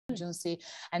agency.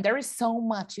 And there is so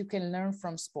much you can learn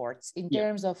from sports in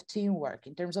terms of teamwork,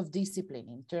 in terms of discipline,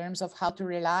 in terms of how to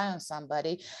rely on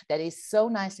somebody, that is so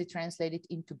nicely translated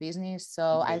into business.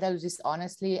 So I tell you this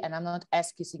honestly, and I'm not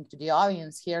excusing to the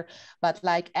audience here, but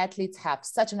like athletes have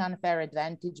such an unfair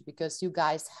advantage because you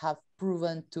guys have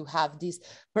proven to have this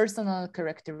personal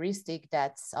characteristic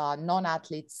that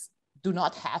non-athletes do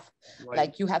not have.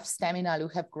 Like you have stamina, you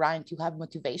have grind, you have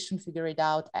motivation, figure it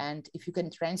out. And if you can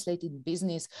translate in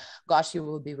business, gosh, you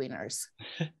will be winners.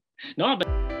 No, but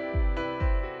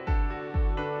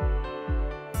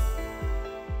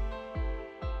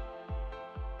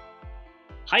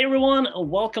hi everyone,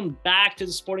 welcome back to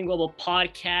the Sporting Global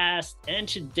podcast. And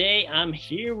today I'm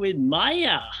here with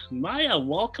Maja. Maja,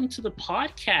 welcome to the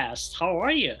podcast. How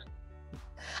are you?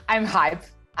 I'm hyped.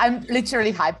 I'm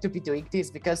literally hyped to be doing this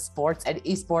because sports and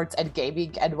esports and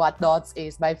gaming and whatnot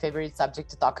is my favorite subject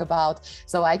to talk about.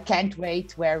 So I can't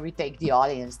wait where we take the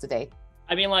audience today.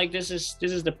 I mean, like, this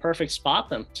is the perfect spot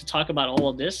then to talk about all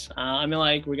of this. I mean,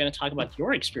 like, we're going to talk about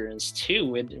your experience too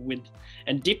with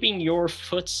and dipping your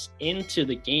foot into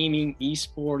the gaming,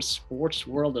 esports, sports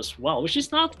world as well, which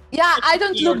is not. Yeah, I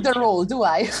don't look the role, do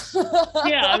I?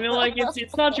 Yeah, I mean, like,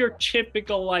 it's not your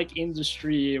typical like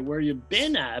industry where you've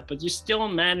been at, but you still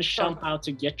manage somehow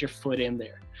to get your foot in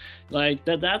there. Like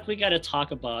that we got to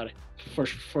talk about for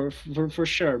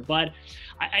sure. But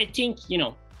I think, you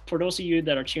know, for those of you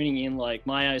that are tuning in, like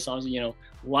Maja is obviously, you know,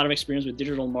 a lot of experience with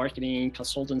digital marketing,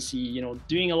 consultancy, you know,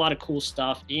 doing a lot of cool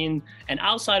stuff in and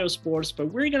outside of sports. But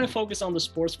we're going to focus on the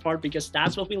sports part because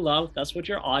that's what we love. That's what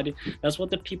your audience, that's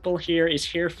what the people here is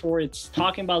here for. It's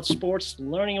talking about sports,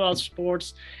 learning about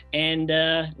sports. And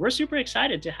we're super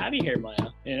excited to have you here,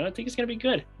 Maja. You know, I think it's going to be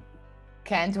good.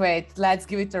 Can't wait. Let's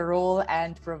give it a roll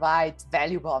and provide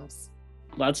value bombs.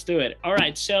 Let's do it. All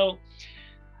right. So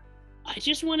I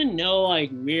just want to know like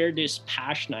where this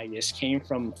passion, I guess, came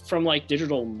from like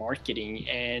digital marketing,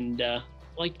 and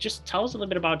like just tell us a little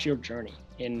bit about your journey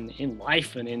in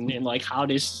life and in like how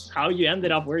you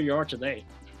ended up where you are today.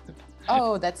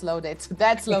 Oh, that's loaded.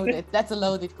 That's loaded. That's a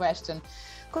loaded question.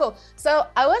 Cool. So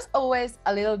I was always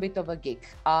a little bit of a geek.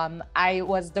 I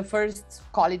was the first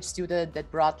college student that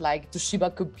brought like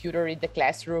Toshiba computer in the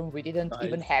classroom. We didn't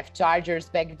even have chargers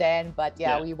back then, but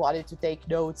we wanted to take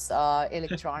notes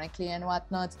electronically and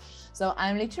whatnot. So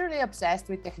I'm literally obsessed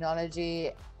with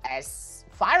technology as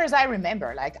far as I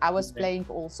remember. Like I was playing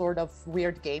all sort of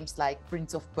weird games like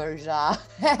Prince of Persia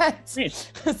and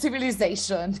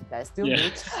Civilization. That's still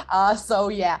good. So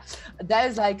yeah, that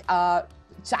is like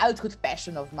childhood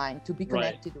passion of mine to be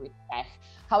connected with tech.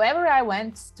 However, I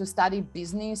went to study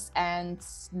business, and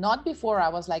not before I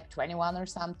was like 21 or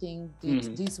something,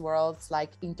 these worlds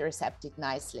like intercepted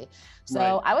nicely.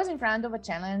 So I was in front of a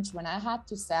challenge when I had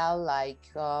to sell like,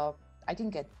 I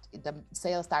think the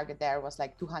sales target there was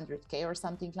like 200K or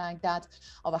something like that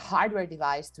of a hardware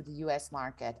device to the US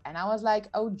market. And I was like,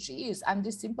 oh geez, I'm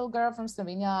this simple girl from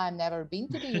Slovenia. I've never been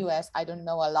to the US. I don't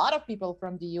know a lot of people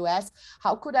from the US.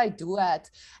 How could I do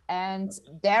it? And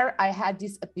there I had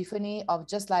this epiphany of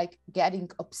just like getting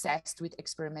obsessed with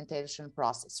experimentation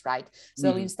process, right?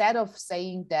 So instead of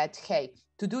saying that, hey,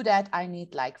 to do that, I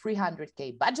need like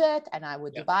 300K budget, and I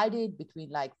would divide it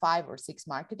between like 5 or 6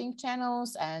 marketing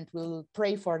channels and we'll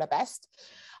pray for the best.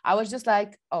 I was just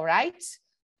like, all right,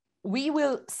 we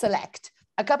will select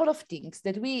a couple of things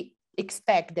that we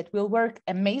expect that will work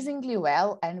amazingly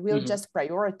well, and we'll just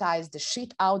prioritize the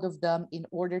shit out of them in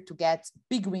order to get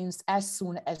big wins as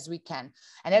soon as we can.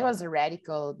 And that was a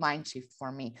radical mind shift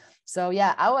for me. So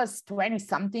yeah, I was 20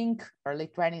 something, early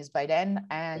 20s by then,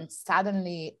 and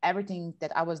suddenly everything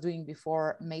that I was doing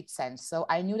before made sense. So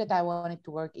I knew that I wanted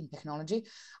to work in technology.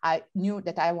 I knew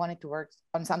that I wanted to work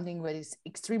on something that is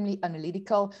extremely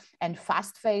analytical and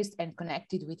fast-paced and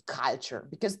connected with culture,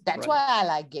 because that's why I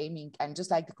like gaming and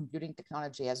just like the computing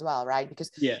technology as well, right?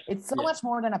 Because it's so much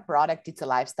more than a product, it's a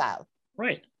lifestyle.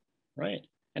 Right.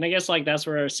 And I guess like that's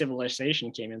where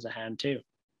civilization came into hand too.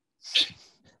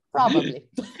 Probably.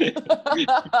 You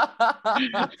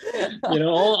know,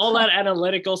 all that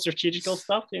analytical, strategical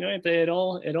stuff, you know, it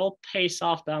all pays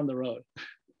off down the road.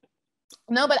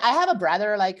 No, but I have a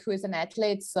brother like who is an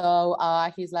athlete. So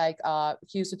he's like,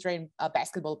 he used to train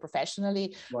basketball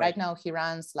professionally. Right now he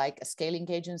runs like a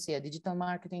scaling agency, a digital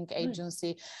marketing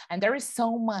agency. And there is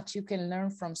so much you can learn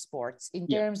from sports in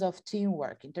terms of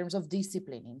teamwork, in terms of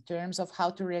discipline, in terms of how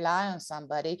to rely on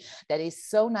somebody, that is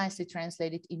so nicely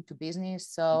translated into business.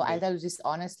 So I tell you this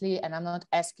honestly, and I'm not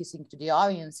excusing to the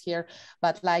audience here,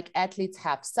 but like athletes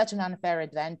have such an unfair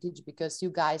advantage because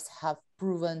you guys have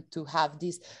proven to have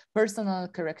this personal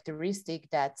characteristic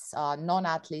that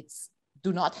non-athletes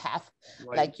do not have.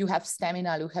 Right. Like you have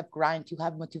stamina, you have grind, you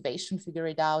have motivation, figure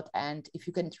it out. And if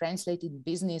you can translate it in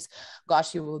business,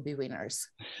 gosh, you will be winners.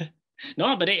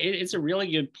 No, but it's a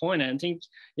really good point. And I think,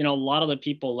 a lot of the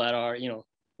people that are,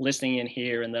 listening in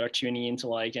here and that are tuning into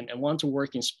like, and want to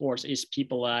work in sports is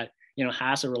people that,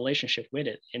 has a relationship with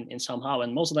it in somehow.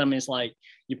 And most of them is like,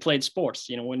 you played sports,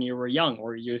 when you were young,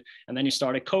 and then you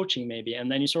started coaching maybe.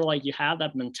 And then you sort of like, you have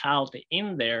that mentality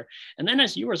in there. And then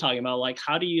as you were talking about, like,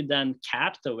 how do you then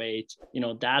captivate,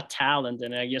 that talent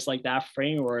and I guess like that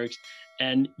framework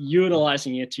and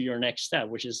utilizing it to your next step,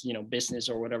 which is, business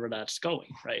or whatever that's going,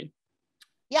 right?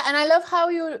 Yeah, and I love how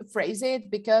you phrase it,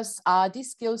 because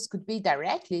these skills could be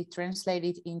directly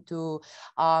translated into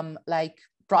like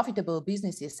profitable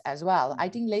businesses as well. I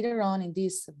think later on in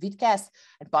this vidcast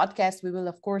and podcast, we will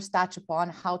of course touch upon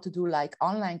how to do like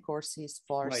online courses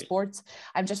for sports.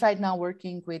 I'm just right now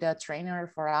working with a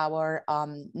trainer for our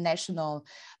national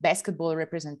basketball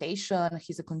representation.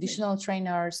 He's a conditional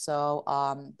trainer, so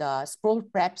the sport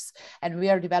preps, and we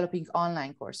are developing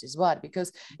online courses. What?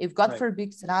 Because if God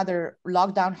forbid another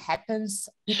lockdown happens,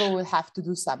 people will have to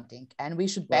do something, and we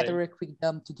should better equip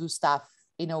them to do stuff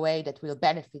in a way that will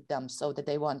benefit them so that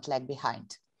they won't lag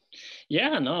behind.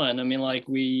 Yeah, no, and I mean, like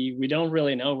we don't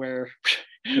really know where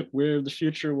where the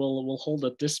future will hold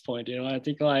at this point. I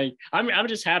think like I'm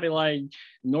just happy like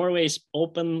Norway's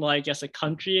open like as a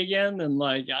country again, and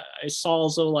like I saw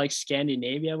also like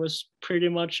Scandinavia was pretty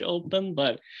much open,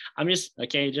 but I'm just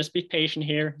okay. Just be patient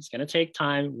here. It's gonna take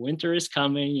time. Winter is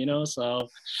coming, so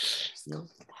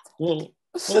we'll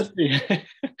see.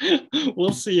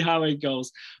 We'll see how it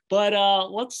goes. But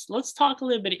let's talk a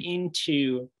little bit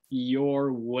into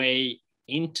your way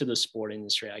into the sport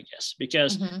industry, I guess,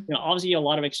 because obviously a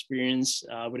lot of experience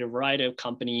with a variety of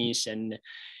companies, and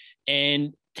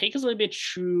take us a little bit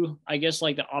through, I guess,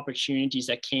 like the opportunities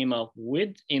that came up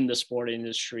within the sport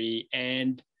industry.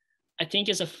 And I think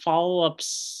as a follow-up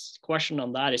question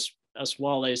on that is as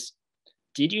well as,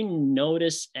 did you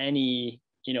notice any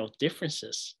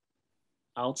differences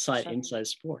outside, inside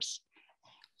sports?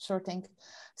 Sure thing.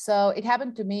 So it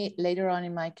happened to me later on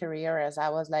in my career as I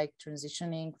was like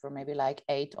transitioning for maybe like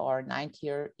 8th or 9th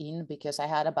year in, because I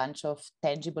had a bunch of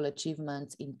tangible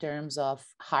achievements in terms of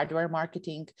hardware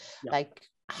marketing, like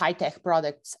high-tech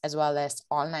products as well as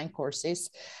online courses.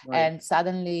 And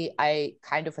suddenly I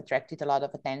kind of attracted a lot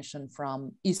of attention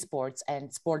from esports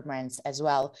and sport brands as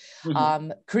well.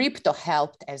 Crypto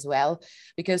helped as well,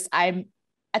 because I'm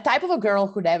a type of a girl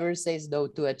who never says no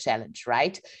to a challenge,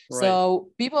 right?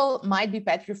 So people might be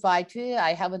petrified,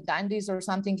 I haven't done this or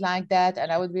something like that.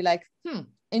 And I would be like,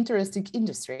 interesting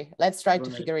industry. Let's try to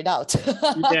figure it out.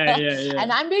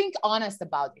 And I'm being honest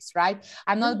about this, right?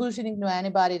 I'm not bullshitting to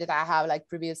anybody that I have like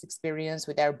previous experience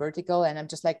with Air Vertical, and I'm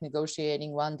just like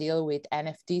negotiating one deal with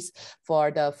NFTs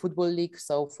for the football league.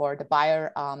 So for the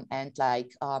Bayer and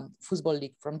like football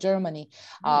league from Germany,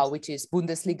 which is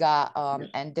Bundesliga.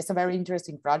 And that's a very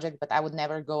interesting project, but I would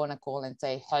never go on a call and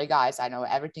say, hey guys, I know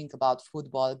everything about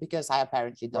football, because I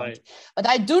apparently don't. But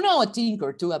I do know a thing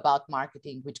or two about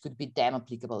marketing, which could be damn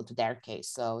applicable to their case.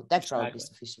 So that's probably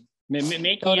sufficient. Making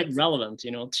it relevant,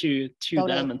 to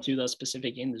them and to the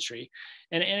specific industry.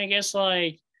 And I guess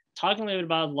like talking a little bit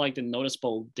about like the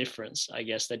noticeable difference, I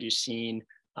guess, that you've seen,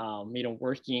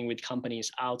 working with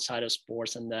companies outside of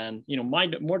sports and then,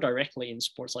 more directly in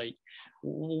sports, like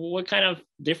what kind of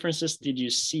differences did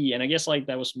you see? And I guess like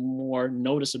that was more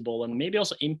noticeable and maybe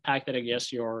also impacted, I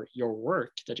guess, your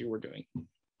work that you were doing.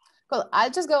 Cool.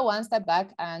 I'll just go one step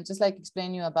back and just like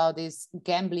explain you about this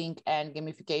gambling and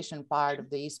gamification part of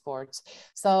the esports.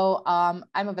 So I'm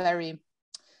a very,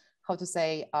 how to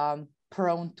say,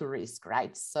 prone to risk,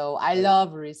 right? So I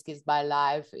love risk is my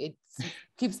life. It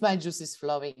keeps my juices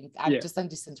flowing. I'm just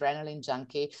this adrenaline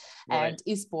junkie, and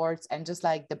esports and just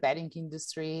like the betting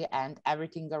industry and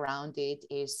everything around it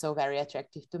is so very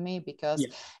attractive to me, because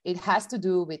it has to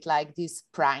do with like these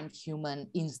prime human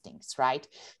instincts, right?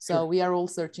 So we are all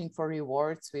searching for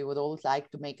rewards. We would all like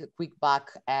to make a quick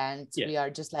buck, and we are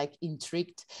just like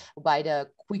intrigued by the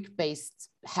quick paced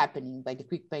happening, by the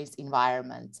quick paced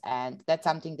environment. And that's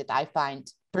something that I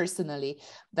find personally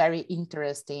very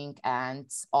interesting, and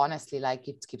honestly, like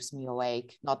it keeps me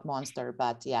awake. Not monster,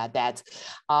 but that.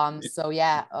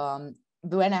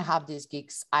 When I have these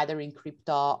gigs, either in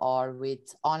crypto or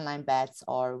with online bets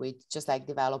or with just like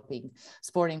developing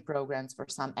sporting programs for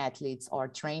some athletes or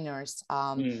trainers,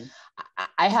 I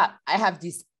have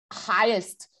this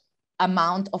highest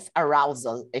amount of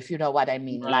arousal, if you know what I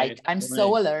mean. Right, Like, I'm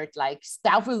so alert, like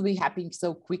stuff will be happening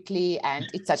so quickly, and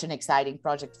it's such an exciting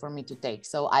project for me to take.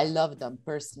 So I love them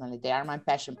personally. They are my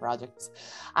passion projects.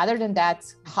 Other than that,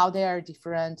 how they are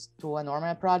different to a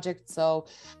normal project. So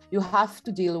you have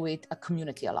to deal with a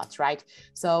community a lot, right?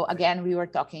 So again, we were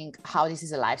talking how this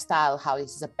is a lifestyle, how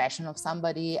this is a passion of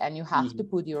somebody, and you have to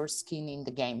put your skin in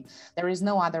the game. There is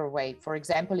no other way. For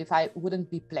example, if I wouldn't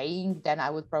be playing, then I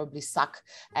would probably suck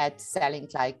at selling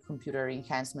like computer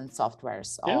enhancement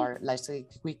softwares or like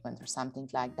equipment or something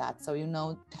like that. So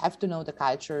have to know the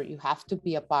culture, you have to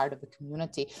be a part of the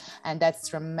community, and that's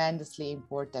tremendously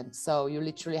important. So you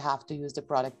literally have to use the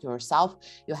product yourself,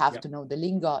 you have to know the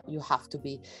lingo, you have to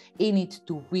be in it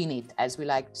to win it, as we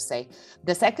like to say.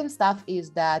 The second stuff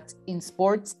is that in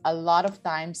sports, a lot of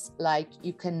times, like,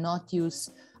 you cannot use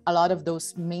a lot of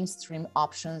those mainstream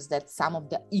options that some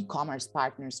of the e-commerce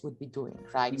partners would be doing,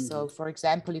 right? So for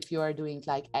example, if you are doing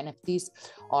like NFTs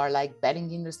or like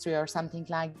betting industry or something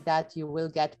like that, you will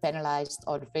get penalized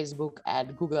on Facebook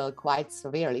and Google quite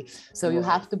severely. So you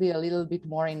have to be a little bit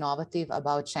more innovative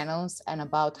about channels and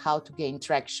about how to gain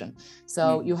traction.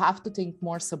 So you have to think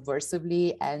more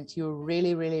subversively, and you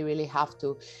really, really, really have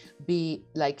to be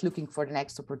like looking for the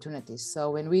next opportunities.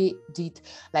 So when we did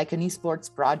like an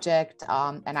esports project,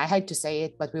 and I hate to say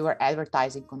it, but we were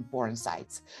advertising on porn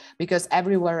sites because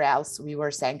everywhere else we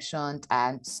were sanctioned,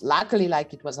 and luckily,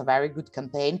 like, it was a very good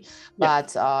campaign.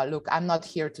 But look, I'm not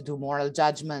here to do moral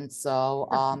judgment. So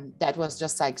that was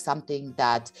just like something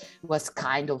that was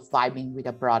kind of vibing with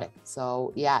a product.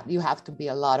 So yeah, you have to be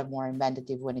a lot more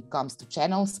inventive when it comes to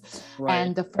channels.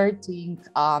 And the third thing,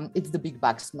 it's the big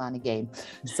bucks money game.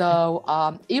 So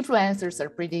influencers are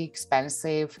pretty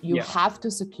expensive. You have to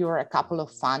secure a couple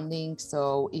of funding.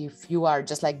 So if you are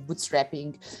just like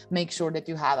bootstrapping, make sure that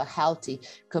you have a healthy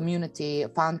community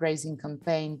fundraising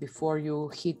campaign before you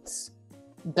hit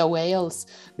the whales,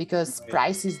 because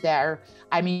prices there,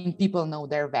 I mean, people know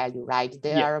their value, right?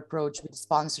 They are approached with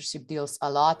sponsorship deals a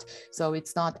lot. So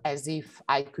it's not as if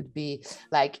I could be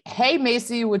like, hey,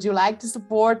 Macy, would you like to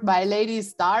support my lady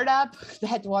startup?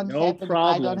 That won't happen.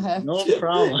 Problem. I don't have. No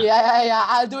problem. Yeah.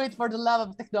 I'll do it for the love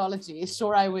of technology.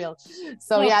 Sure, I will.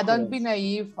 So don't be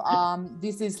naive.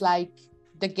 This is like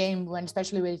the game, when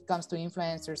especially when it comes to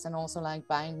influencers and also like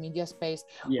buying media space,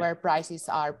 where prices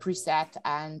are preset,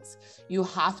 and you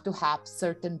have to have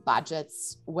certain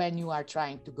budgets when you are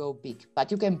trying to go big. But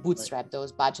you can bootstrap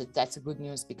those budgets. That's a good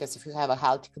news, because if you have a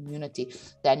healthy community,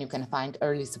 then you can find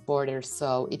early supporters,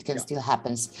 so it can still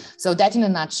happen. So that in a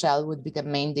nutshell would be the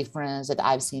main difference that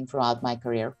I've seen throughout my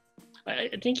career. I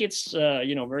think it's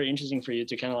very interesting for you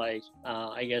to kind of like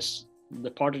I guess the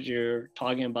part that you're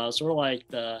talking about, sort of like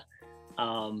the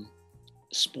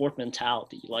sport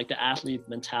mentality, like the athlete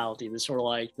mentality, the sort of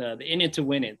like the in it to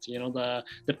win it,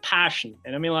 the passion.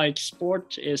 And I mean, like,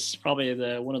 sport is probably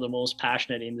one of the most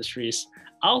passionate industries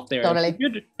out there.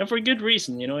 Totally. For good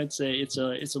reason. It's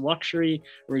a luxury.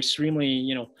 We're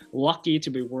extremely lucky to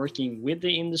be working with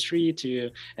the industry,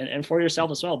 and for yourself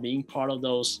as well, being part of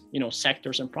those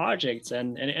sectors and projects,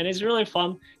 and it's really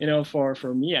fun.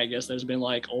 For me, I guess there's been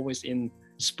like always in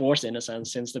sports, in a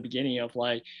sense, since the beginning of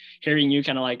like hearing you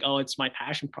kind of like, oh, it's my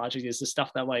passion project, is the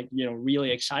stuff that like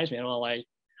really excites me. And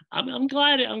I'm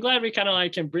glad we kind of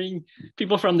like can bring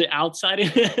people from the outside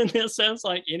in a sense,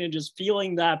 like in and just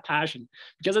feeling that passion,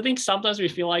 because I think sometimes we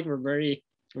feel like we're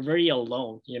very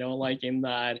alone, like in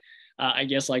that I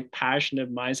guess like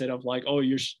passionate mindset of like, oh,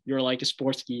 you're like a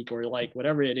sports geek or like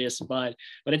whatever it is. But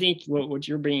I think what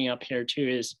you're bringing up here too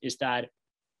is that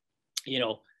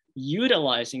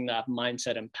utilizing that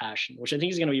mindset and passion, which I think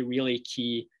is going to be really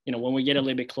key, when we get a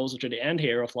little bit closer to the end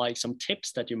here, of like some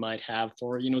tips that you might have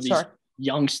for, these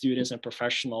young students and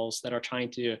professionals that are trying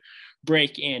to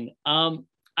break in.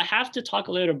 I have to talk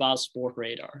a little about Sport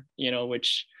Radar,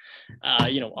 which,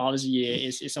 obviously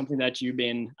is something that you've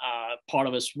been part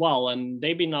of as well. And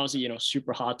they've been obviously,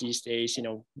 super hot these days,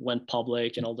 went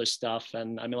public and all this stuff.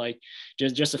 And I mean, like,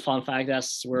 just a fun fact,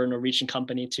 that's we're a Norwegian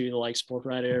company too, like Sport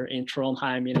Radar in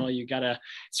Trondheim,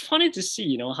 it's funny to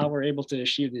see, how we're able to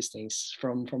achieve these things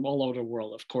from all over the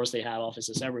world. Of course, they have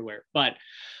offices everywhere, but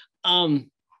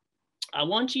I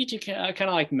want you to kind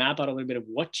of like map out a little bit of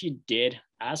what you did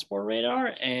as Sport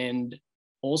Radar, and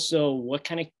also what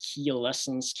kind of key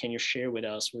lessons can you share with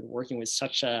us with working with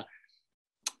such a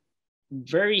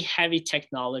very heavy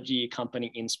technology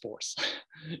company in sports?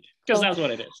 because Cool. that's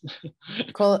what it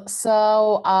is. Cool.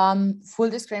 So, full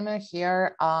disclaimer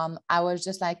here. I was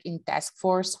just like in task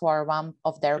force for one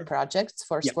of their projects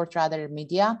for Sportradar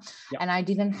Media, and I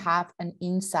didn't have an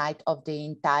insight of the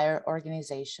entire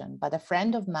organization. But a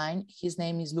friend of mine, his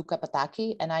name is Luca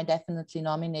Pataki, and I definitely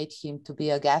nominate him to be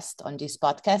a guest on this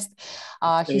podcast.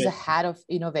 He's a head of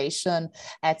innovation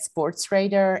at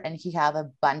Sportradar, and he have a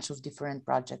bunch of different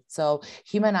projects. So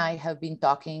him and I have been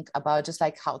talking about just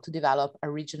like how to develop a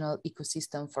regional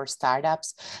ecosystem for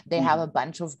startups. They have a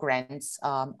bunch of grants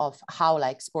of how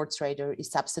like Sportradar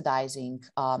is subsidizing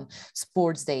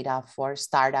sports data for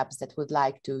startups that would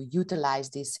like to utilize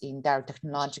this in their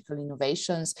technological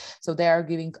innovations. So they are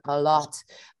giving a lot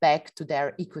back to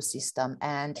their ecosystem,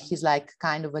 and he's like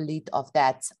kind of a lead of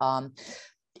that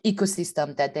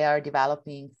ecosystem that they are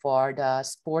developing for the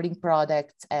sporting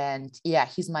products. And yeah,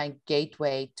 he's my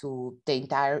gateway to the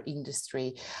entire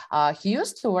industry. He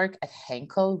used to work at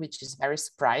Henkel, which is very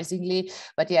surprisingly,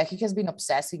 but yeah, he has been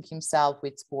obsessing himself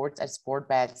with sports and sport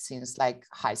bets since like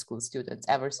high school students,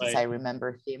 ever since I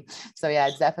remember him. So yeah,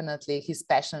 it's definitely his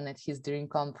passion and his dream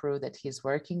come true that he's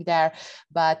working there.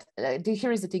 But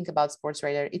here is the thing about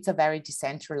Sportradar. It's a very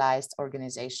decentralized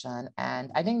organization. And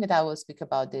I think that I will speak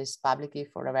about this publicly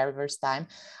for the very first time.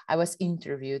 I was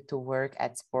interviewed to work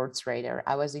at Sportradar.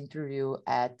 I was interviewed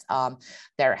at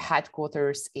their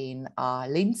headquarters in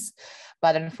Linz,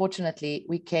 but unfortunately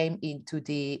we came into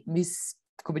the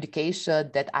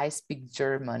miscommunication that I speak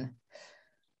German.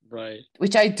 Right.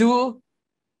 Which I do,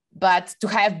 but to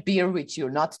have beer with you,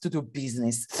 not to do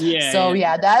business. So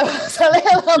that was a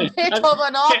little bit of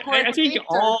an awkward I think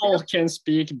all can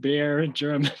speak beer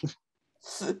German.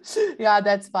 Yeah,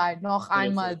 that's fine. Noch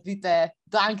einmal bitte.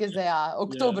 Danke sehr.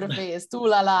 Oktoberfest.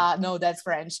 Tulala. No, that's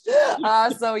French.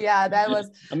 So yeah, that was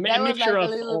a mixture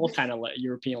of all kind of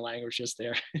European languages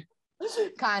there.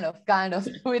 kind of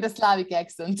with a Slavic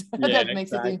accent. That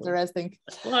makes it interesting.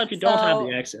 Well, if you don't have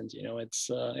the accent, you know, it's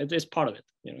part of it.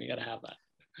 You know, you got to have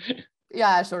that.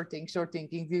 Yeah, sure thing.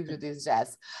 It gives you this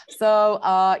jazz. So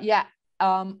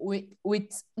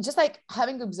with just like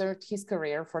having observed his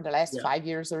career for the last 5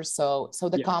 years or so,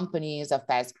 the company is a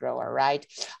fast grower, right?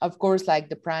 Of course, like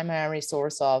the primary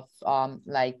source of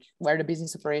like where the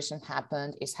business operation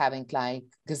happened is having like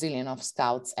gazillion of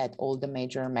scouts at all the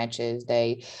major matches.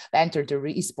 They entered the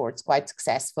esports quite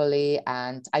successfully,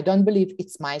 and I don't believe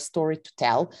it's my story to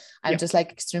tell. I'm just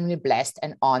like extremely blessed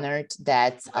and honored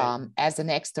that as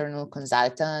an external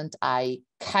consultant, I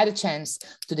had a chance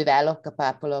to develop a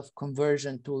couple of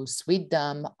conversion tools with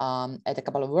them at a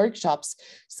couple of workshops.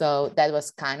 So that was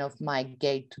kind of my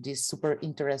gate to this super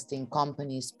interesting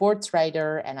company,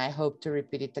 Sportradar, and I hope to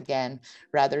repeat it again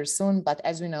rather soon. But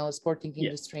as we know, sporting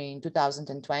industry in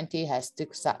 2020 has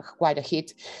took quite a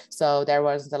hit. So there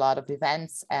was a lot of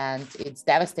events, and it's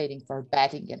devastating for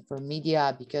betting and for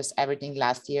media because everything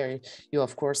last year, you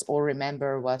of course all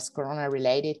remember, was Corona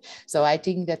related. So I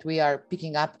think that we are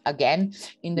picking up again.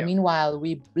 In the meanwhile,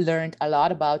 we learned a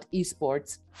lot about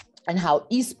esports and how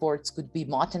esports could be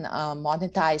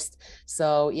monetized.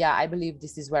 So yeah, I believe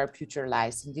this is where future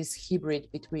lies, in this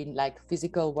hybrid between like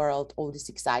physical world, all this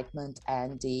excitement,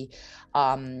 and the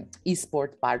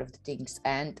esport part of the things.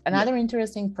 And another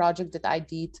interesting project that I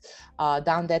did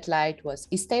down that line was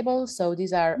Istable. So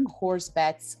these are horse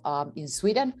bets in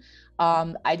Sweden.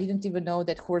 I didn't even know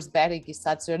that horse betting is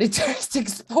such an interesting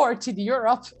sport in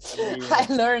Europe. I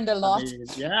learned a lot.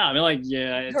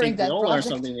 I think we all learned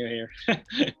something new here.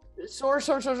 Sure.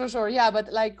 Yeah,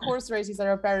 but like horse races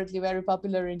are apparently very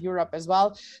popular in Europe as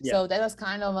well. So that was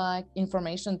kind of an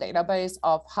information database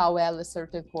of how well a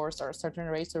certain horse or a certain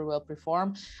racer will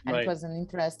perform. And it was an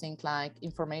interesting like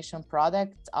information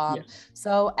product.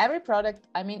 So every product,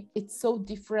 I mean, it's so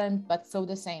different, but so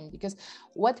the same, because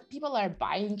what people are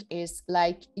buying is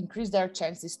like increase their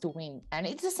chances to win. And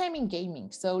it's the same in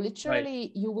gaming. So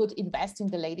literally you would invest in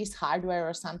the latest hardware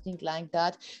or something like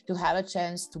that to have a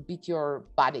chance to beat your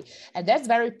body. And that's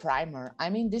very primer. I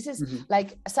mean, this is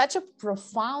like such a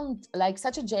profound, like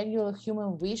such a genuine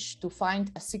human wish to find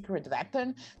a secret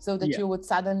weapon so that you would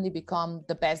suddenly become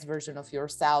the best version of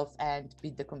yourself and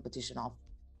beat the competition off.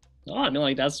 Oh, I mean,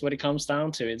 like that's what it comes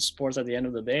down to. It's sports at the end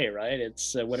of the day, right?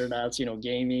 It's whether that's, you know,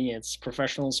 gaming, it's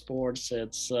professional sports,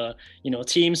 it's, you know,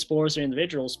 team sports or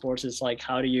individual sports. It's like,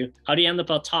 how do you end up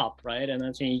at top, right? And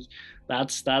I think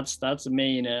that's the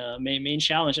main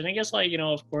challenge. And I guess, like, you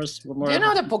know, of course, do you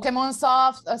know the Pokemon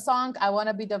song, I want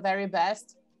to be the very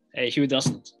best? Hey, who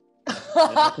doesn't?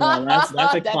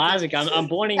 That's a classic. I'm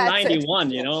born in 91,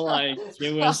 you know, like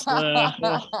it was,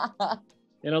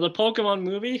 you know, the Pokemon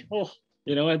movie. Oh,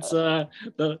 You know, it's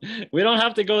we don't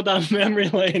have to go down memory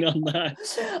lane on that.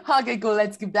 Okay, cool.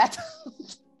 Let's keep that.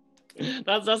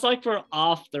 That's like for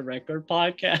off the record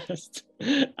podcast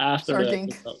after Sure the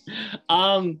thing.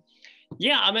 episode.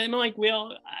 Yeah, I mean, like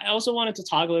I also wanted to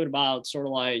talk a little bit about sort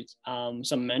of like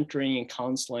some mentoring and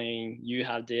counseling you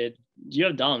have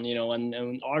done, you know,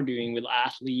 and are doing with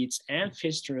athletes and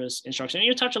fitness instruction. And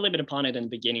you touched a little bit upon it in the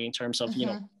beginning in terms of, you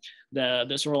know,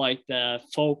 the sort of like the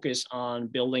focus on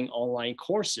building online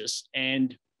courses,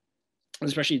 and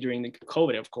especially during the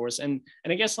COVID, of course. And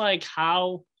I guess like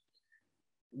how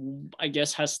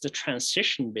has the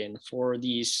transition been for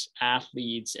these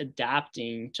athletes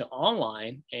adapting to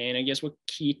online? And I guess what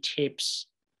key tips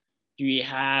do you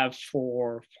have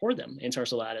for them in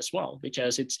terms of that as well?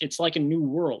 Because it's like a new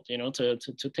world, you know, to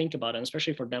think about, and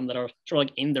especially for them that are sort of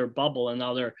like in their bubble, and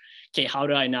now they're, okay, how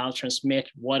do I now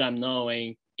transmit what I'm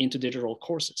knowing into digital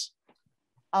courses?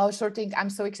 Oh, sure thing. I'm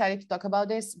so excited to talk about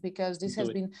this because this has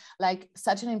been like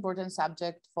such an important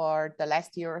subject for the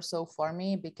last year or so for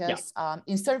me, because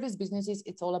in service businesses,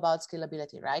 it's all about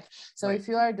scalability, right? So if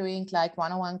you are doing like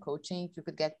one-on-one coaching, you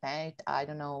could get paid, I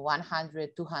don't know,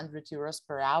 100, 200 euros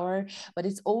per hour, but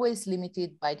it's always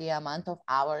limited by the amount of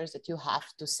hours that you have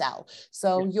to sell.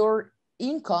 So your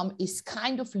income is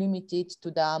kind of limited to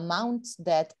the amount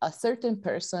that a certain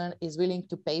person is willing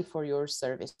to pay for your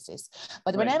services.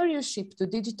 But whenever you ship to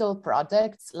digital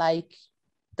products, like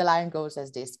the line goes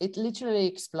as this, it literally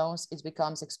explodes, it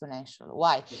becomes exponential.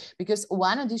 Why? Because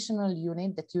one additional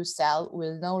unit that you sell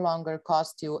will no longer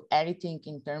cost you anything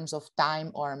in terms of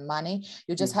time or money.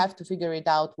 You just have to figure it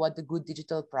out what the good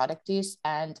digital product is.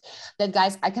 And that,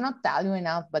 guys, I cannot tell you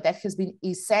enough, but that has been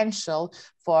essential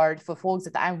for folks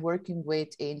that I'm working with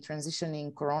in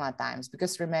transitioning Corona times.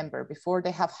 Because remember, before they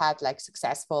have had like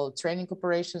successful training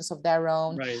operations of their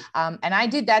own. And I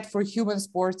did that for human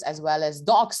sports as well as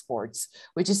dog sports,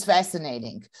 which is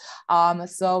fascinating.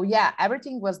 So yeah,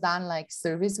 everything was done like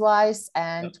service-wise,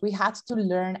 and we had to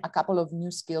learn a couple of new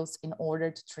skills in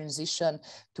order to transition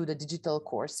to the digital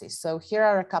courses. So here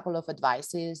are a couple of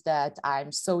advices that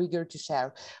I'm so eager to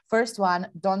share. First one,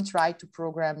 don't try to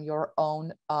program your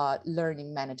own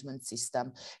learning management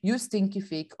system. Use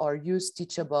Thinkific or use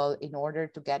Teachable in order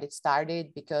to get it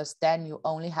started, because then you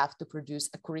only have to produce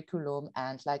a curriculum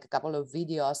and like a couple of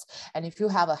videos. And if you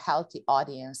have a healthy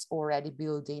audience already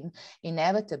built in,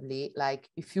 inevitably, like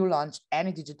if you launch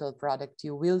any digital product,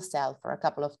 you will sell for a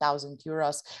couple of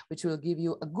 €1,000, which will give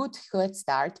you a good head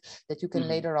start that you can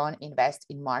later on invest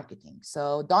in marketing.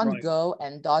 So don't go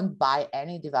and don't buy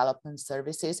any development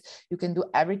services. You can do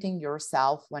everything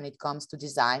yourself when it comes to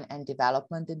design and development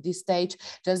at this stage.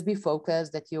 Just be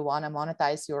focused that you want to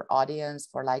monetize your audience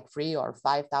for like €3,000 or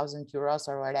 €5,000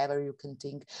 or whatever you can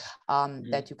think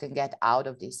that you can get out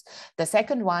of this. The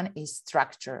second one is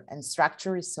structure, and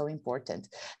structure is so important.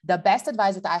 The best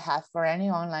advice that I have for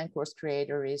any online course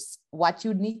creator is what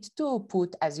you need to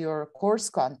put as your course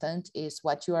content is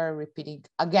what you are repeating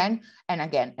again and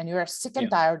again. And you are sick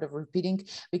and tired of repeating,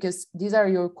 because these are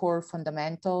your core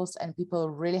fundamentals and people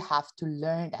really have to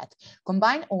learn that.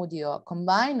 Combine audio,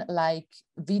 combine like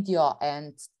video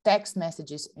and text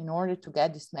messages in order to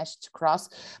get this message across,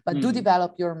 but do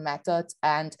develop your methods.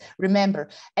 And remember,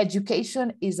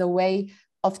 education is a way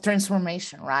of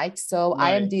transformation, right? So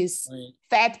I am this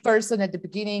fat person at the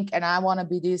beginning, and I want to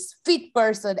be this fit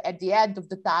person at the end of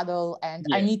the tunnel, and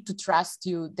I need to trust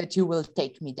you that you will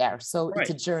take me there. So it's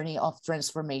a journey of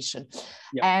transformation.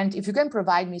 And if you can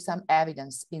provide me some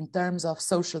evidence in terms of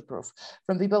social proof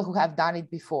from people who have done it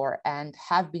before and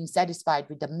have been satisfied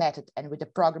with the method and with the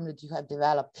program that you have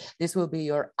developed, this will be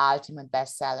your ultimate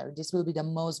bestseller. This will be the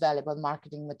most valuable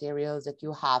marketing materials that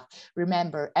you have.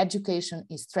 Remember, education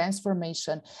is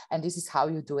transformation, and this is how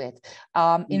you do it.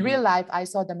 In real life, I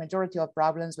saw the majority of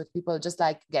problems with people just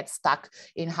like get stuck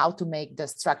in how to make the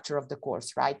structure of the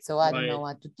course, right? So I don't know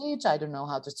what to teach. I don't know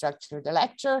how to structure the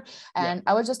lecture. And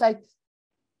I was just like,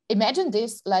 imagine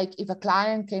this, like if a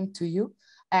client came to you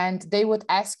and they would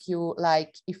ask you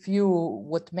like if you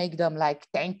would make them like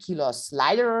 10 kilos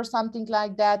lighter or something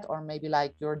like that, or maybe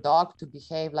like your dog to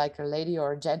behave like a lady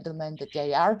or a gentleman that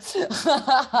they are.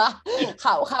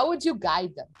 How would you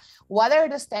guide them? What are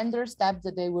the standard steps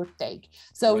that they would take?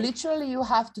 So literally you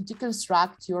have to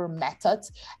deconstruct your method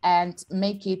and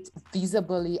make it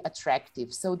visibly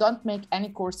attractive. So don't make any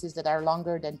courses that are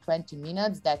longer than 20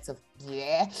 minutes. That's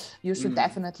you should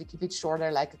definitely keep it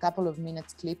shorter, like a couple of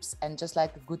minutes clips, and just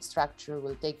like a good structure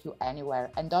will take you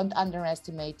anywhere. And don't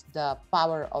underestimate the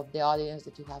power of the audience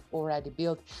that you have already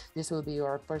built. This will be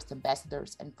your first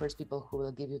ambassadors and first people who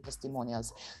will give you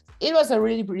testimonials. It was a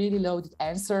really, really loaded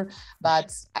answer,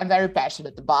 but I'm very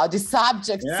passionate about this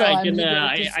subject. Yeah, so I I'm can, eager to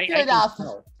I spit it off.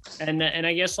 And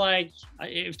I guess like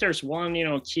if there's one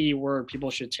key word people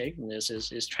should take from this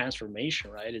is transformation,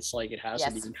 right? It's like it has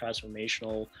to be a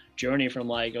transformational journey from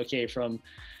like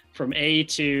from A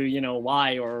to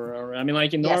Y, or I mean,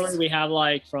 like in Norway we have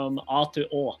like from A to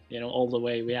O, all the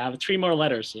way. We have 3 more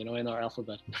letters, in our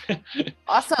alphabet.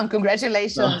 Awesome!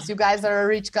 Congratulations! You guys are a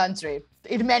rich country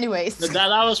in many ways.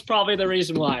 That was probably the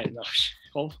reason why.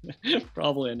 No,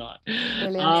 probably not.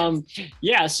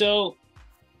 Yeah. So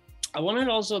I wanted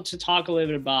also to talk a little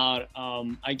bit about,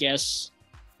 I guess,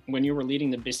 when you were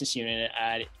leading the business unit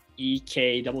at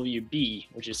EKWB,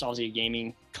 which is obviously a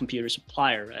gaming computer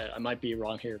supplier. I might be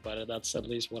wrong here, but that's at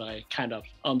least what I kind of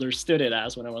understood it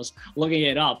as when I was looking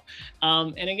it up.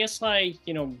 And I guess like,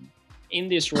 in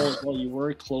this role as well, you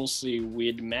work closely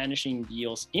with managing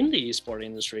deals in the esport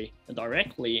industry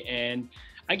directly. And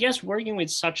I guess working with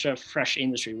such a fresh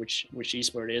industry, which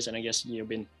esport is, and I guess you've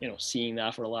been, seeing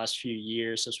that for the last few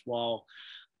years as well.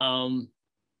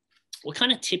 What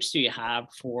kind of tips do you have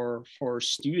for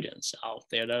students out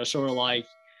there that are sort of like,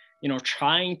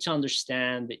 trying to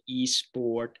understand the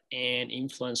esport and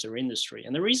influencer industry?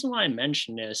 And the reason why I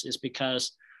mention this is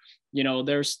because,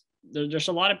 there's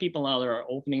a lot of people now that are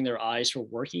opening their eyes for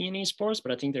working in esports,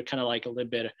 but I think they're kind of like a little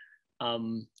bit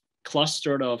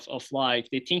clustered of like,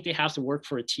 they think they have to work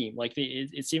for a team. Like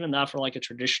it's even that for like a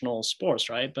traditional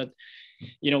sports, right? But,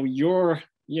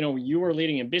 you were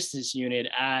leading a business unit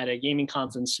at a gaming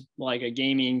content, like a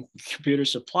gaming computer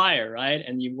supplier, right?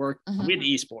 And you work with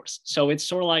esports. So it's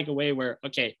sort of like a way where,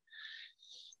 okay,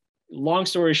 long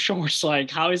story short, it's like,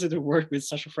 how is it to work with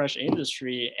such a fresh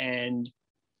industry? And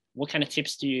what kind of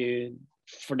tips do you,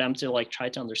 for them to like try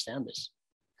to understand this?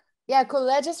 Yeah, cool.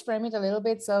 Let's just frame it a little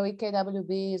bit. So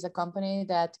EKWB is a company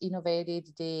that innovated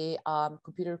the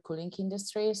computer cooling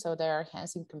industry. So they are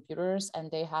enhancing computers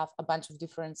and they have a bunch of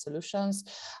different solutions.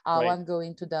 I won't go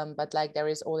into them, but like there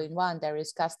is all-in-one, there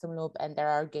is custom loop, and there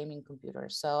are gaming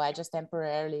computers. So I just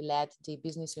temporarily led the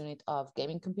business unit of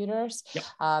gaming computers,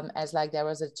 as like there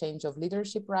was a change of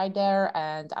leadership right there,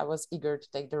 and I was eager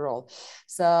to take the role.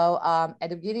 So at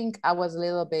the beginning, I was a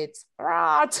little bit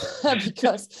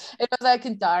because it was like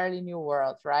entirely new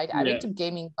world, right? I'm into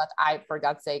gaming, but for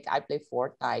God's sake, I play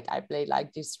Fortnite. I play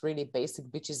like these really basic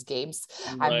bitches games.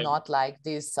 I'm not like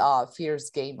this fierce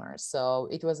gamer. So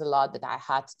it was a lot that I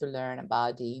had to learn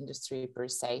about the industry per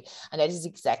se. And that is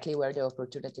exactly where the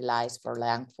opportunity lies for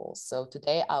Langfull. So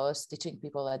today I was teaching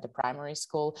people at the primary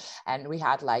school, and we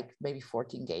had like maybe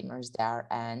 14 gamers there.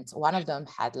 And one of them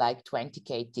had like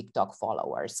 20K TikTok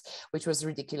followers, which was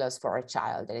ridiculous for a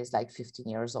child that is like 15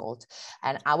 years old.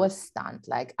 And I was stunned.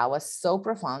 Like I was so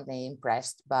profoundly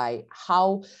impressed by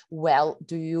how well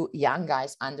do you young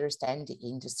guys understand the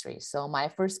industry. So my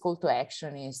first call to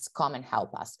action is come and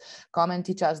help us. Come and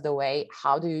teach us the way.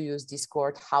 How do you use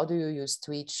Discord? How do you use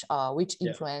Twitch? Which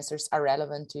influencers are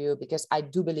relevant to you? Because I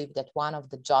do believe that one of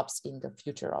the jobs in the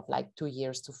future of like 2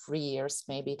 years to 3 years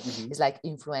maybe is like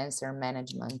influencer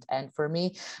management. And for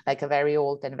me, like a very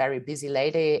old and very busy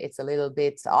lady, it's a little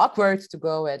bit awkward to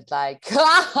go and like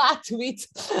tweet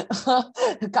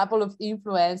a couple of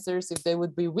influencers if they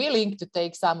would be willing to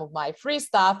take some of my free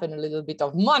stuff and a little bit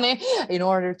of money in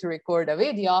order to record a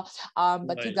video.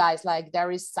 But you guys, like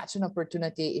there is such an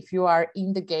opportunity. If you are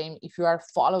in the game, if you are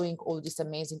following all these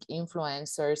amazing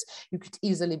influencers, you could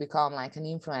easily become like an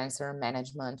influencer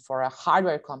management for a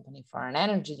hardware company, for an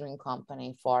energy drink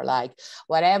company, for like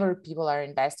whatever people are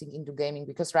investing into gaming.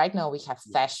 Because right now we have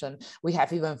fashion, we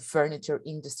have even furniture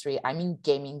industry. I mean,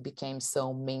 gaming became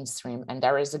so mainstream and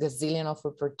there is a gazillion of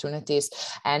opportunities.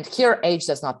 And here age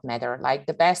does not matter. Like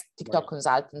the best TikTok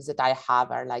consultants that I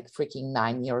have are like freaking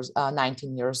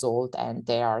 19 years old, and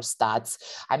they are stats.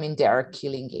 I mean, they are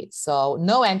killing it. So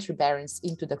no entry barriers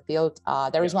into the field.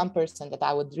 There is one person that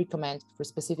I would recommend for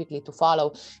specifically to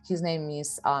follow. His name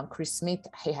is Chris Smith.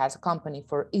 He has a company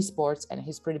for esports and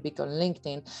he's pretty big on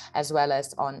LinkedIn as well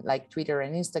as on like Twitter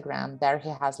and Instagram. There he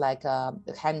has like a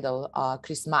handle,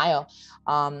 Chris Maja.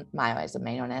 Maja is the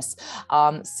main on S.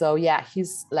 So yeah, he's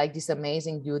is like this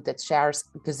amazing dude that shares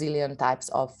a gazillion types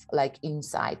of like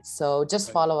insights. So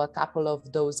just follow a couple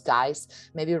of those guys,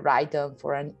 maybe write them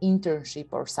for an internship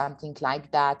or something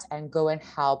like that, and go and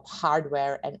help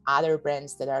hardware and other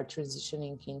brands that are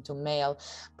transitioning into male,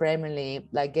 primarily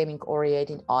like gaming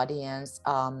oriented audience,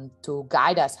 to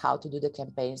guide us how to do the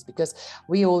campaigns, because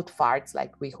we old farts,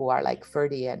 like we who are like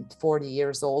 30 and 40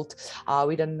 years old,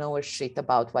 we don't know a shit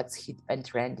about what's hip and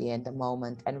trendy at the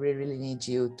moment, and we really need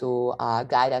you to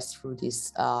guide us through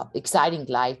this exciting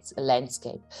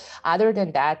landscape. Other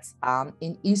than that,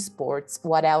 in esports,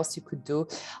 what else you could do?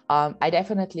 I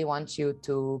definitely want you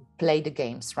to play the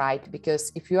games, right?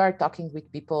 Because if you are talking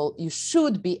with people, you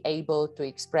should be able to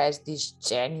express this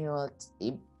genuine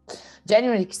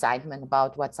excitement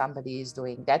about what somebody is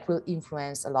doing. That will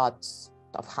influence a lot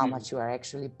of how much you are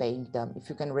actually paying them. If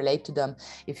you can relate to them,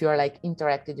 if you are like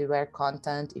interactive with their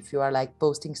content, if you are like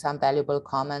posting some valuable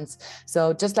comments.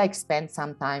 So just like spend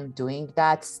some time doing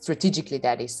that strategically,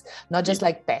 that is not just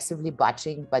like passively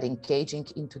watching, but engaging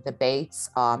into debates,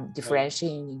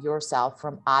 differentiating yourself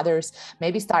from others.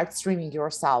 Maybe start streaming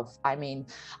yourself. I mean,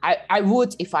 I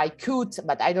would if I could,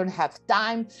 but I don't have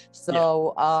time.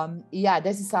 So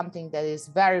this is something that is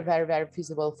very, very, very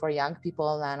feasible for young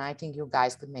people. And I think you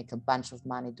guys could make a bunch of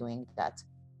money doing that.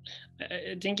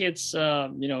 I think it's,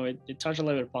 it touched a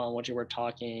little bit upon what you were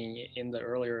talking in the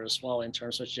earlier as well, in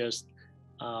terms of just,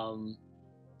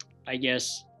 I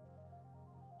guess,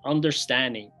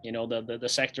 understanding, the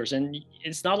sectors. And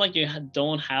it's not like you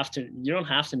don't have to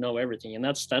know everything, and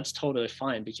that's totally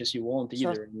fine, because you won't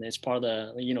either. Sure. And it's part of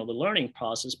the, the learning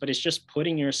process, but it's just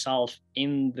putting yourself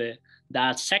in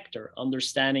that sector,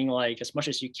 understanding like as much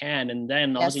as you can, and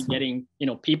then also getting,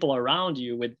 people around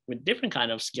you with different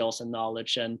kind of skills and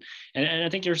knowledge. And I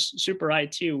think you're super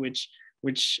right too, which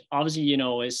obviously,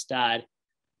 is that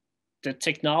the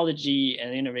technology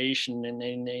and innovation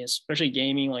and especially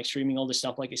gaming, like streaming, all this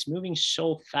stuff, like it's moving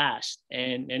so fast,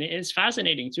 and it's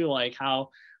fascinating too, like how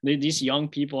these young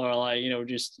people are like,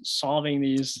 just solving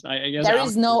these, I guess. There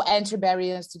is no entry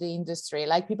barriers to the industry.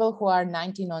 Like people who are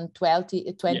 19 or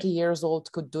 20 years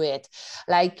old could do it.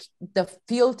 Like the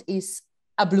field is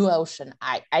a blue ocean.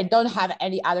 I don't have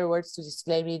any other words to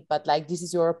describe it, but like, this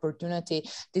is your opportunity.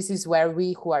 This is where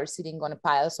we who are sitting on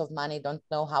piles of money don't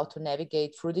know how to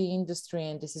navigate through the industry.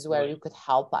 And this is where you could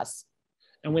help us.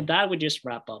 And with that, we just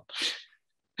wrap up.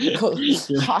 Cool.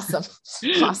 Awesome.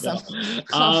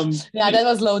 That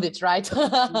was loaded, right?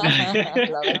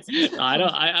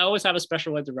 I always have a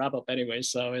special way to wrap up anyway,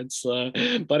 so it's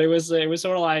but it was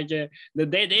sort of like they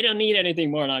don't need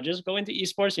anything more now. Just go into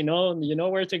esports, you know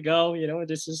where to go,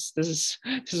 this is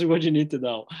what you need to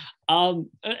know.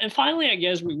 And finally, I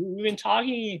guess we've been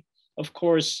talking, of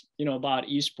course, about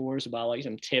esports, about like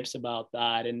some tips about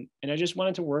that, and I just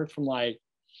wanted to work from like,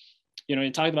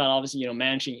 you talked about obviously,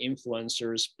 managing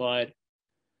influencers, but,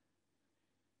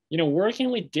 working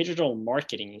with digital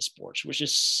marketing in sports, which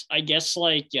is, I guess,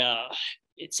 like,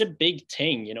 it's a big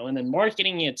thing, and then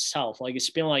marketing itself, like it's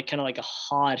been like kind of like a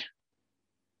hot,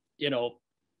 I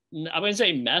wouldn't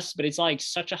say mess, but it's like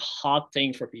such a hot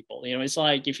thing for people. It's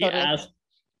like if you ask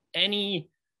any,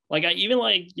 like I even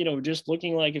like, just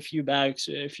looking like a few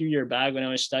years back when I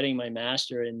was studying my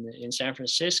master in San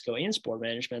Francisco in sport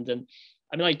management, and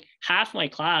I mean, like half my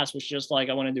class was just like,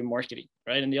 I want to do marketing,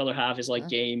 right? And the other half is like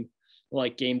game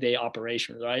day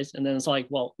operations, right? And then it's like,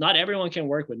 well, not everyone can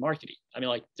work with marketing. I mean,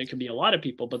 like there could be a lot of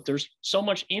people, but there's so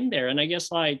much in there. And I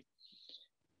guess like,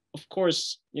 of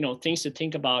course, things to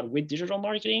think about with digital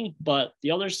marketing, but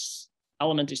the other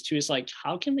element is too, is like,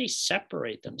 how can they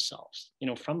separate themselves,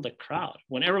 from the crowd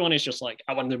when everyone is just like,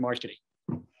 I want to do marketing.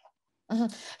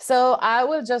 So I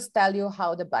will just tell you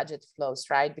how the budget flows,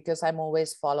 right? Because I'm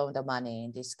always following the money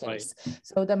in this case. Right.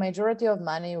 So the majority of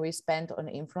money we spend on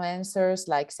influencers,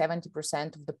 like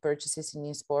 70% of the purchases in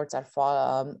esports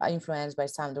are influenced by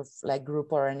some of like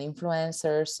group or an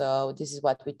influencer. So this is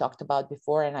what we talked about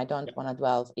before, and I don't want to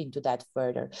dwell into that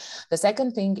further. The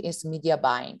second thing is media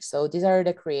buying. So these are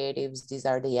the creatives, these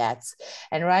are the ads.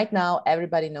 And right now,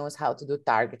 everybody knows how to do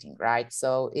targeting, right?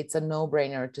 So it's a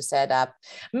no-brainer to set up,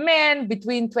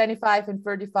 between 25 and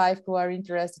 35 who are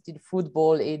interested in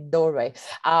football in Norway.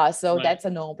 So that's a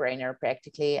no-brainer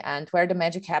practically. And where the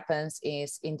magic happens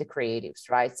is in the creatives,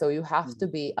 right? So you have to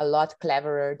be a lot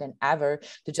cleverer than ever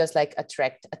to just like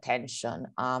attract attention.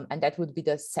 And that would be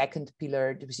the second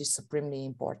pillar, which is supremely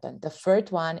important. The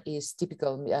third one is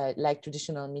typical, like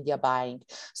traditional media buying,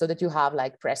 so that you have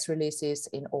like press releases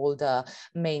in all the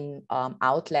main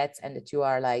outlets, and that you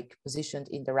are like positioned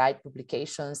in the right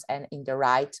publications and in the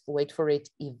right way wait for it,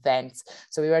 events.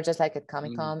 So we were just like at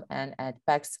Comic-Con and at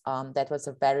PAX. That was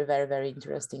a very, very, very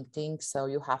interesting thing. So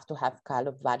you have to have kind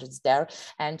of budgets there.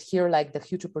 And here, like the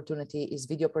huge opportunity is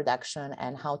video production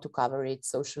and how to cover it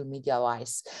social media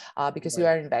wise, because you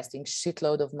are investing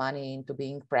shitload of money into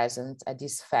being present at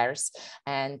these fairs,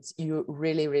 and you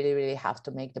really, really, really have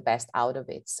to make the best out of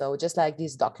it. So just like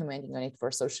this, documenting on it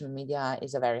for social media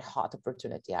is a very hot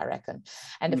opportunity, I reckon.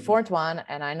 And the fourth one,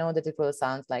 and I know that it will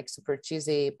sound like super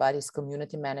cheesy, but it's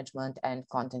community management and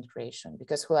content creation,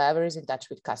 because whoever is in touch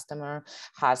with customer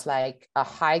has like a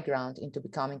high ground into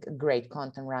becoming a great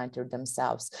content writer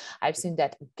themselves. I've seen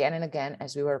that again and again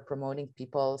as we were promoting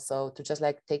people. So to just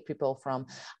like take people from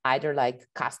either like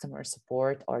customer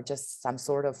support or just some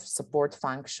sort of support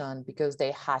function, because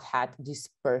they had this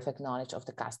perfect knowledge of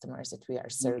the customers that we are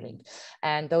serving.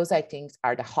 And those, I think,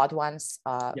 are the hot ones,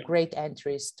 great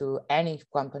entries to any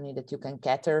company that you can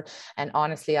cater. And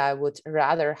honestly, I would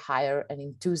rather hire an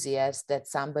enthusiast than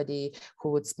somebody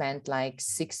who would spend like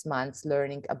 6 months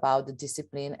learning about the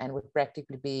discipline and would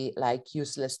practically be like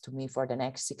useless to me for the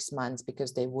next 6 months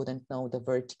because they wouldn't know the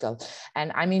vertical.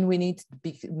 And I mean, we need a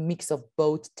big mix of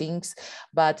both things,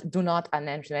 but do not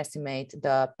underestimate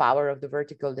the power of the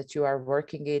vertical that you are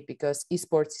working it, because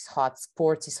esports is hot,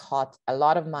 sports is hot, a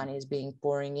lot of money is being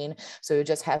pouring in. So you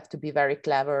just have to be very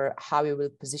clever how you will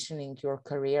positioning your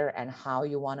career and how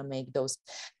you want to make those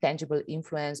tangible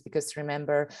influence, because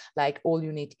remember, like all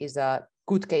you need is a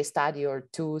good case study or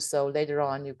two. So later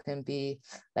on, you can be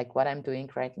like what I'm doing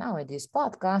right now in this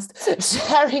podcast,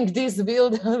 sharing these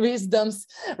wisdoms,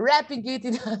 wrapping it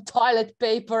in a toilet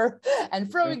paper and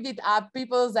throwing it up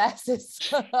people's asses.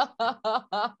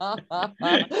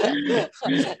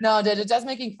 No, they're just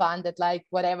making fun that like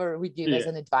whatever we give as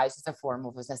an advice is a form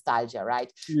of nostalgia,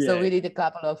 right? So we did a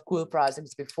couple of cool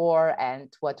projects before,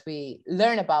 and what we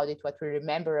learn about it, what we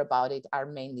remember about it are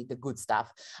mainly the good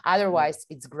stuff. Otherwise,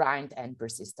 it's grind and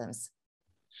persistence.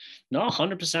 No,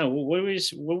 100%.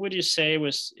 What would you say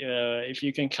was if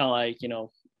you can kind of like, you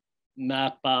know,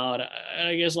 map out,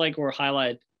 I guess, like, or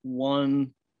highlight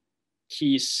one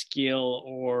key skill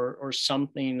or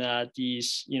something that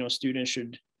these, you know, students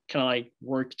should kind of like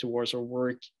work towards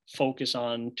or focus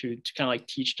on to kind of like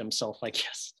teach themselves, I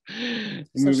guess,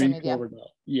 moving forward.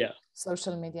 Yeah.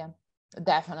 Social media.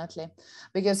 Definitely,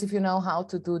 because if you know how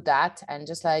to do that and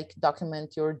just like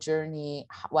document your journey,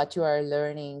 what you are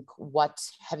learning, what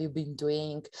have you been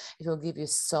doing, it will give you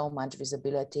so much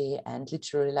visibility. And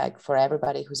literally, like for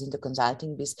everybody who's in the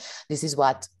consulting business, this is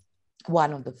what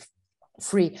one of the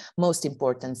three most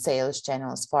important sales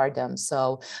channels for them.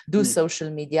 So do social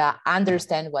media,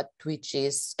 understand what Twitch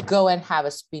is, go and have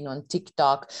a spin on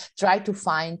TikTok, try to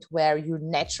find where you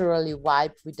naturally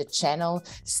vibe with the channel,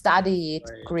 study it,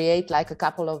 create like a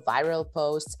couple of viral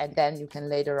posts, and then you can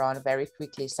later on very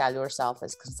quickly sell yourself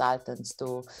as consultants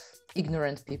to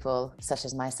ignorant people such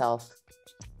as myself.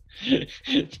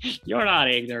 You're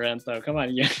not ignorant though. Come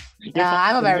on. Yeah,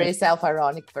 I'm a very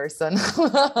self-ironic person.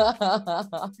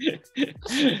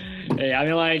 Hey, I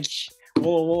mean, like,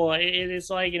 well, it's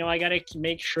like, you know, I gotta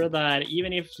make sure that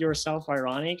even if you're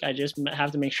self-ironic, I just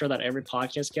have to make sure that every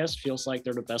podcast guest feels like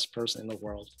they're the best person in the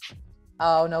world.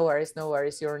 Oh, no worries.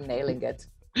 You're nailing it.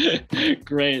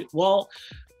 Great. Well,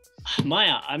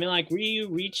 Maja, I mean, like, we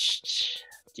reached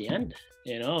the end,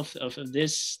 you know, of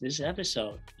this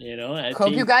episode. You know, I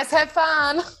hope you guys have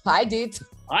fun. I did.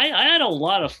 I had a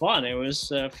lot of fun. It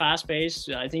was fast paced.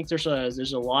 I think there's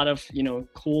a lot of, you know,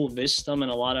 cool wisdom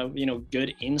and a lot of, you know,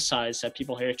 good insights that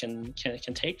people here can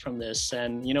take from this.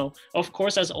 And, you know, of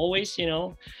course, as always, you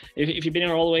know, if you've been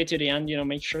here all the way to the end, you know,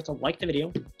 make sure to like the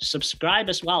video, subscribe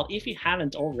as well if you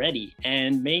haven't already,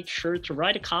 and make sure to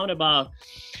write a comment about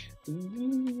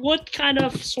what kind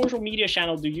of social media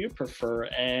channel do you prefer,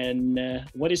 and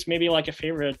what is maybe like a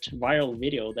favorite viral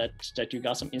video that you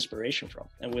got some inspiration from,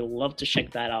 and we'd love to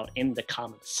check that out in the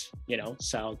comments, you know.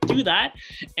 So do that.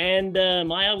 And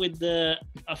Maja, with the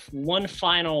one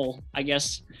final, I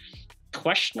guess,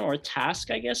 question or task,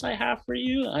 I guess I have for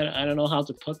you. I don't know how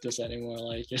to put this anymore.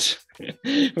 Like,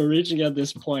 we're reaching at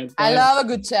this point. I love a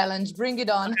good challenge. Bring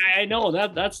it on. I know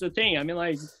that's the thing. I mean,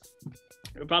 like,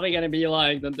 we're probably going to be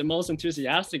like the most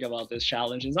enthusiastic about this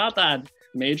challenge. It's not that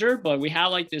major, but we have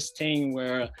like this thing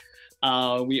where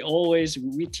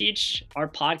we teach our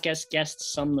podcast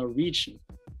guests some Norwegian.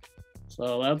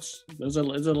 So there's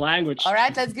a language. All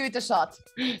right, let's give it a shot.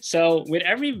 So with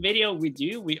every video we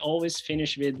do, we always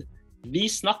finish with "Vi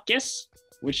snakkes,"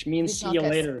 which means see you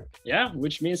later. Yeah,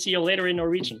 which means see you later in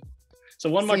Norwegian. So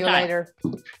one more time. See you later.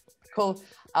 Cool.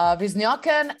 Vi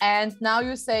snakken, and now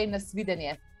you say na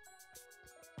svidanje.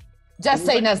 Just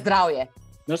say na zdravje.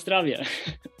 Na zdravje.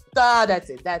 That's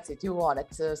it. That's it. You wanted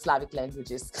Slavic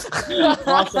languages.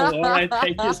 Awesome. All right.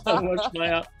 Thank you so much,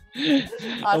 Maja.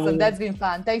 Awesome. That's been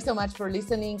fun. Thanks so much for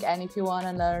listening. And if you want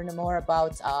to learn more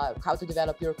about how to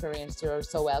develop your careers, you're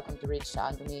so welcome to reach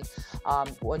out to me on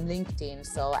LinkedIn.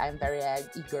 So I'm very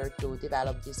eager to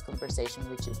develop this conversation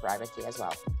with you privately as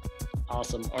well.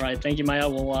 Awesome. All right. Thank you, Maja.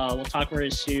 We'll talk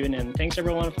very soon. And thanks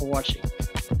everyone for watching.